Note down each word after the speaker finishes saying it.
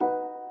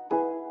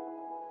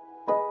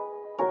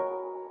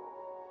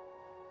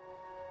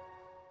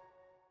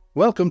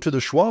Welcome to the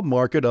Schwab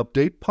Market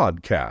Update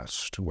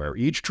podcast, where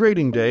each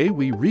trading day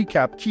we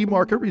recap key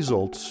market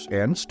results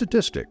and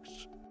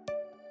statistics.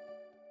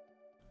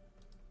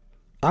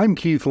 I'm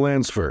Keith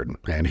Lansford,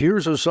 and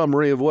here's a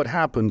summary of what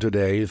happened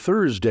today,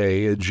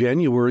 Thursday,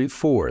 January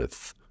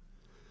 4th.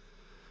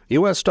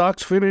 U.S.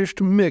 stocks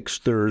finished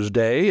mixed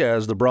Thursday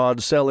as the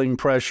broad selling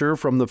pressure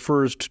from the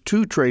first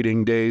two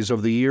trading days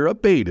of the year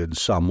abated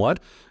somewhat,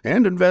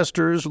 and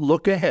investors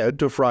look ahead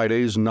to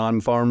Friday's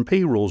non-farm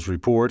payrolls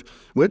report,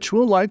 which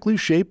will likely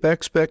shape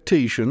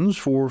expectations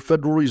for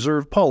Federal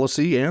Reserve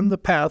policy and the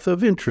path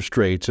of interest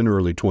rates in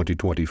early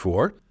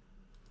 2024.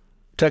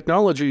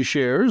 Technology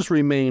shares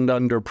remained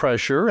under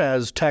pressure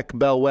as tech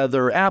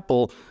bellwether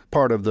Apple,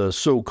 part of the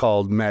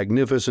so-called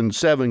Magnificent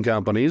Seven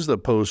companies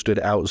that posted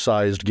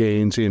outsized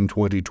gains in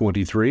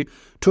 2023,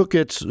 took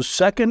its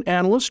second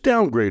analyst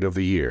downgrade of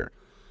the year.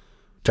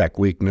 Tech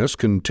weakness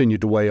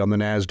continued to weigh on the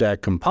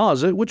Nasdaq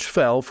Composite, which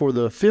fell for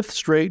the fifth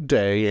straight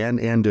day and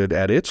ended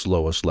at its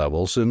lowest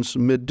level since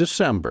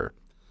mid-December.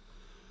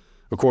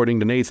 According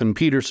to Nathan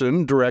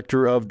Peterson,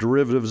 Director of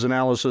Derivatives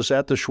Analysis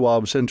at the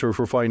Schwab Center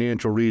for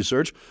Financial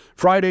Research,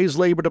 Friday's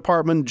Labor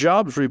Department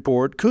jobs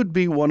report could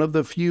be one of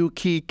the few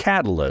key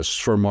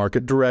catalysts for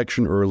market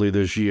direction early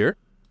this year.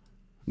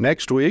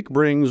 Next week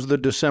brings the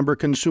December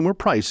Consumer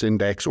Price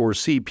Index, or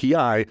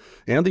CPI,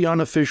 and the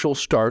unofficial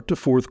start to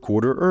fourth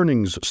quarter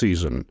earnings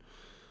season.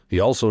 He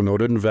also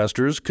noted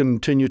investors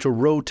continue to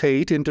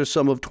rotate into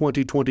some of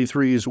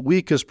 2023's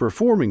weakest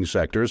performing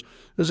sectors,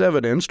 as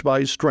evidenced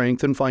by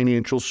strength in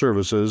financial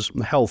services,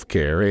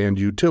 healthcare, and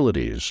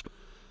utilities.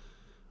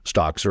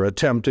 Stocks are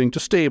attempting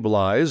to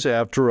stabilize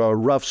after a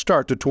rough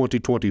start to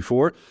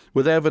 2024,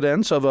 with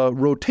evidence of a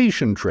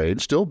rotation trade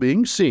still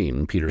being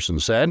seen, Peterson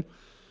said.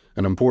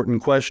 An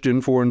important question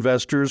for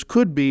investors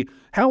could be,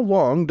 how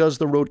long does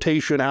the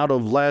rotation out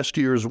of last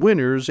year's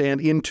winners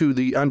and into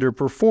the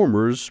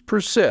underperformers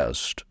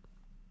persist?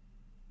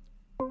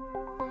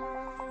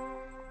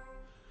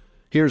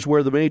 Here's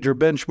where the major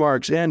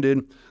benchmarks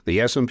ended.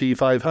 The S&P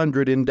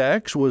 500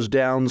 index was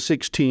down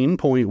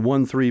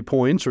 16.13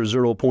 points, or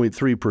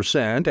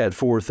 0.3%, at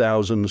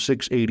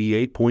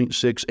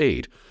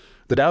 4,688.68.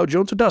 The Dow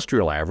Jones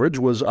Industrial Average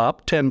was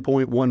up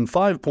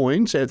 10.15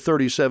 points at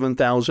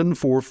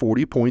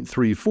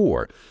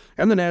 37,440.34,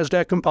 and the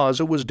Nasdaq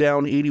Composite was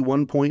down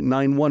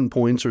 81.91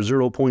 points, or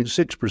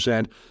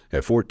 0.6%,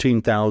 at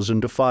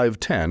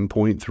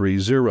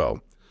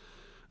 14,510.30.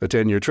 The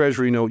 10-year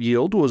Treasury note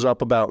yield was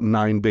up about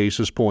 9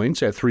 basis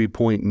points at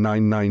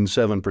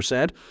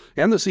 3.997%,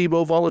 and the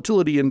SIBO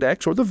Volatility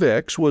Index, or the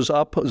VIX, was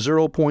up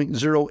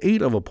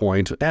 0.08 of a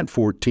point at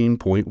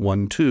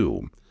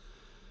 14.12.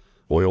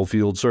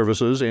 Oilfield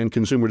services and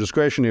consumer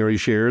discretionary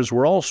shares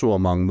were also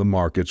among the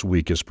market's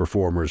weakest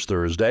performers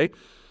Thursday.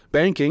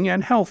 Banking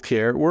and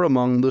healthcare were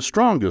among the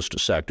strongest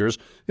sectors,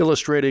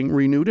 illustrating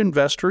renewed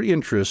investor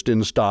interest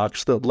in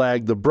stocks that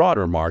lagged the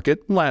broader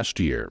market last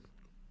year.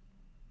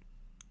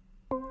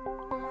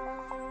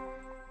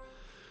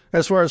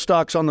 As far as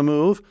stocks on the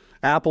move,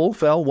 Apple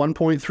fell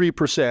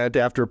 1.3%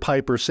 after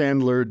Piper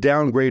Sandler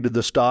downgraded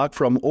the stock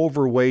from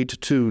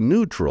overweight to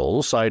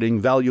neutral, citing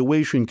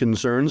valuation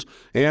concerns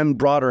and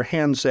broader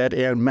handset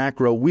and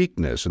macro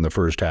weakness in the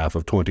first half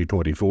of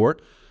 2024.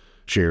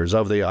 Shares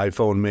of the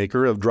iPhone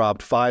maker have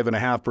dropped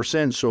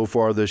 5.5% so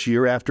far this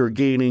year after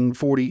gaining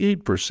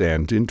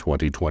 48% in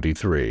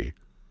 2023.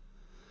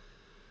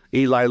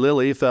 Eli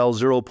Lilly fell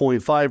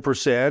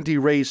 0.5%,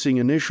 erasing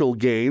initial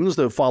gains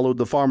that followed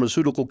the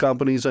pharmaceutical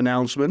company's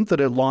announcement that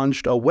it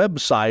launched a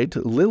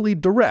website, Lilly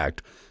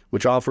Direct,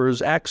 which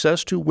offers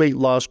access to weight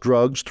loss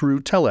drugs through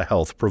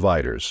telehealth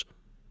providers.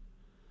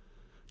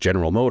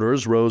 General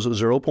Motors rose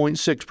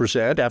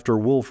 0.6% after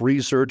Wolfe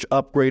Research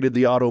upgraded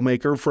the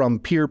automaker from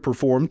peer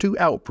perform to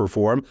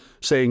outperform,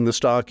 saying the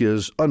stock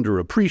is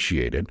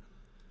underappreciated.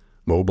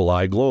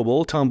 Mobileye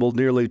Global tumbled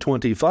nearly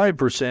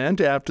 25%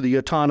 after the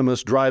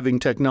autonomous driving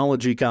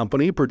technology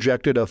company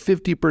projected a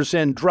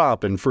 50%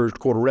 drop in first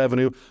quarter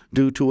revenue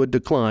due to a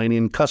decline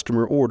in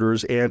customer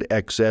orders and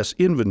excess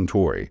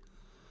inventory.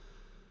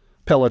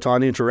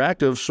 Peloton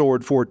Interactive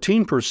soared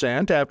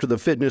 14% after the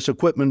fitness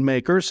equipment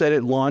maker said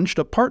it launched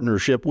a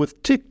partnership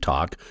with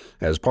TikTok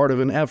as part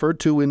of an effort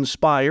to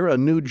inspire a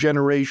new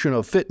generation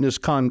of fitness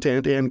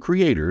content and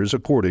creators,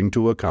 according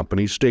to a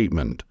company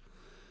statement.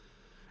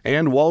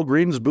 And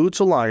Walgreens Boots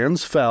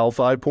Alliance fell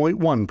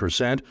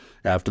 5.1%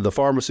 after the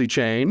pharmacy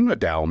chain, a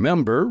Dow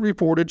member,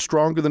 reported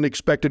stronger than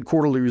expected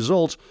quarterly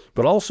results,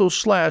 but also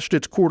slashed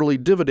its quarterly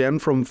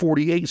dividend from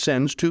 48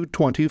 cents to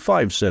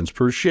 25 cents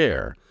per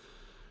share.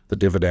 The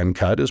dividend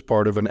cut is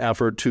part of an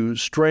effort to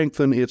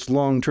strengthen its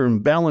long-term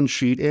balance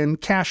sheet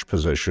and cash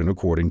position,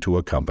 according to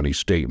a company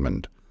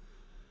statement.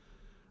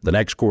 The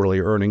next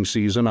quarterly earnings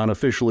season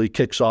unofficially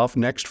kicks off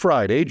next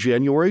Friday,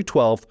 January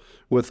 12th,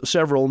 with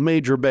several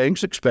major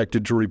banks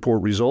expected to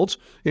report results,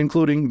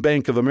 including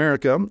Bank of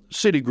America,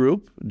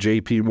 Citigroup,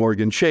 J.P.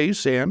 Morgan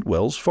Chase, and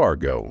Wells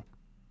Fargo.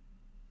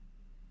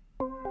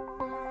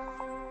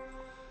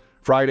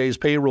 Friday's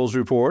payrolls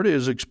report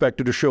is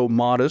expected to show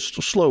modest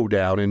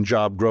slowdown in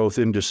job growth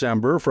in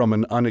December from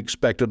an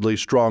unexpectedly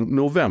strong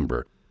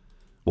November.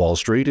 Wall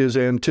Street is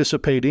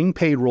anticipating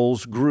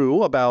payrolls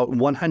grew about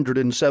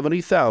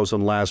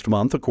 170,000 last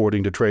month,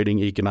 according to Trading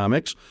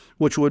Economics,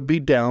 which would be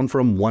down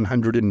from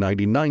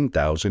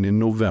 199,000 in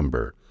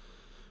November.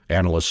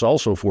 Analysts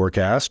also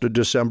forecast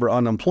December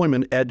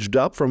unemployment edged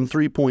up from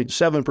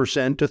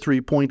 3.7% to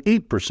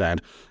 3.8%,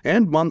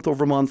 and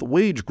month-over-month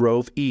wage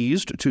growth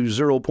eased to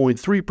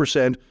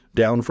 0.3%,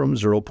 down from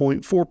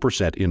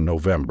 0.4% in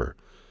November.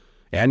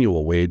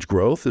 Annual wage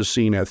growth is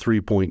seen at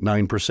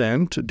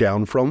 3.9%,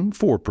 down from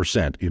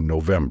 4% in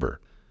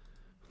November.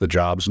 The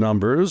jobs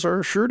numbers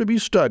are sure to be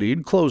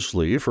studied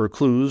closely for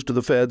clues to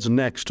the Fed's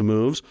next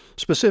moves,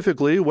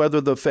 specifically whether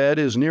the Fed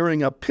is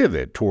nearing a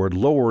pivot toward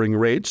lowering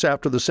rates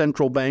after the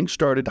central bank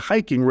started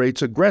hiking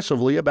rates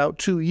aggressively about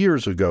 2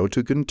 years ago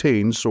to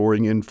contain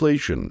soaring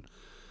inflation.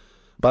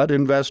 But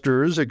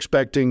investors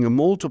expecting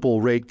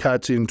multiple rate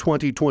cuts in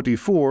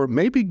 2024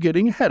 may be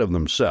getting ahead of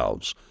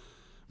themselves.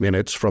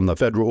 Minutes from the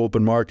Federal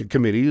Open Market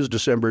Committee's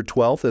December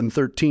 12th and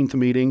 13th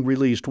meeting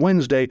released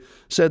Wednesday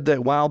said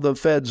that while the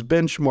Fed's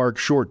benchmark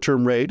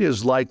short-term rate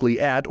is likely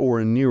at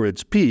or near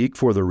its peak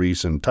for the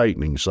recent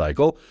tightening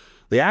cycle,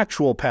 the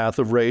actual path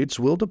of rates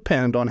will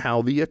depend on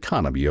how the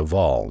economy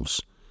evolves.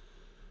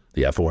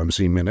 The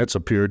FOMC minutes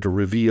appeared to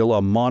reveal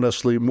a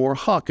modestly more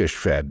hawkish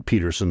Fed,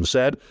 Peterson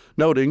said,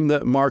 noting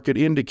that market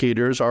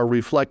indicators are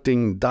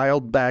reflecting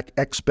dialed-back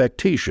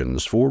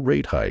expectations for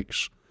rate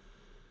hikes.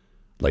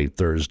 Late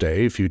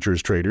Thursday,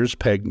 futures traders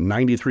pegged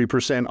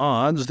 93%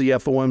 odds the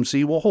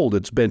FOMC will hold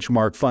its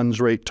benchmark funds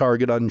rate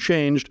target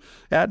unchanged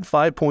at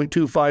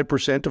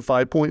 5.25% to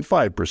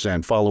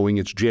 5.5% following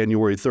its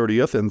January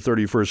 30th and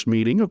 31st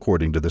meeting,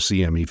 according to the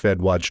CME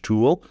FedWatch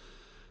tool.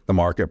 The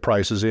market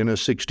prices in a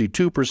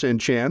 62%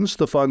 chance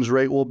the funds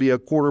rate will be a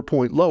quarter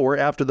point lower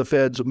after the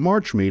Fed's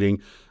March meeting,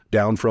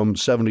 down from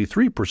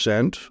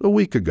 73% a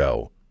week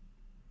ago.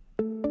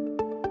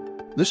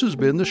 This has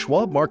been the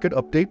Schwab Market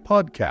Update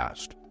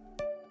podcast.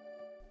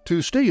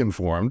 To stay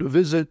informed,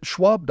 visit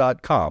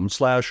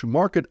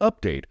schwab.com/market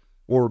update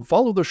or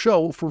follow the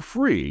show for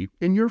free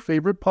in your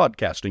favorite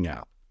podcasting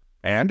app.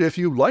 And if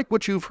you like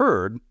what you've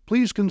heard,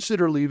 please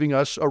consider leaving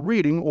us a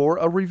rating or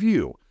a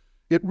review.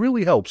 It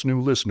really helps new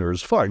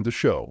listeners find the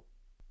show.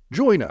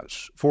 Join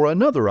us for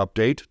another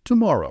update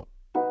tomorrow.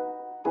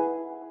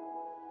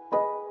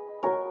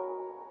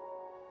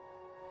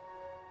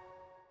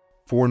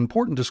 For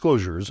important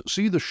disclosures,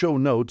 see the show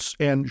notes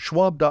and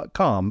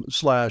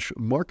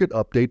schwab.com/market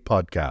update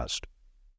podcast.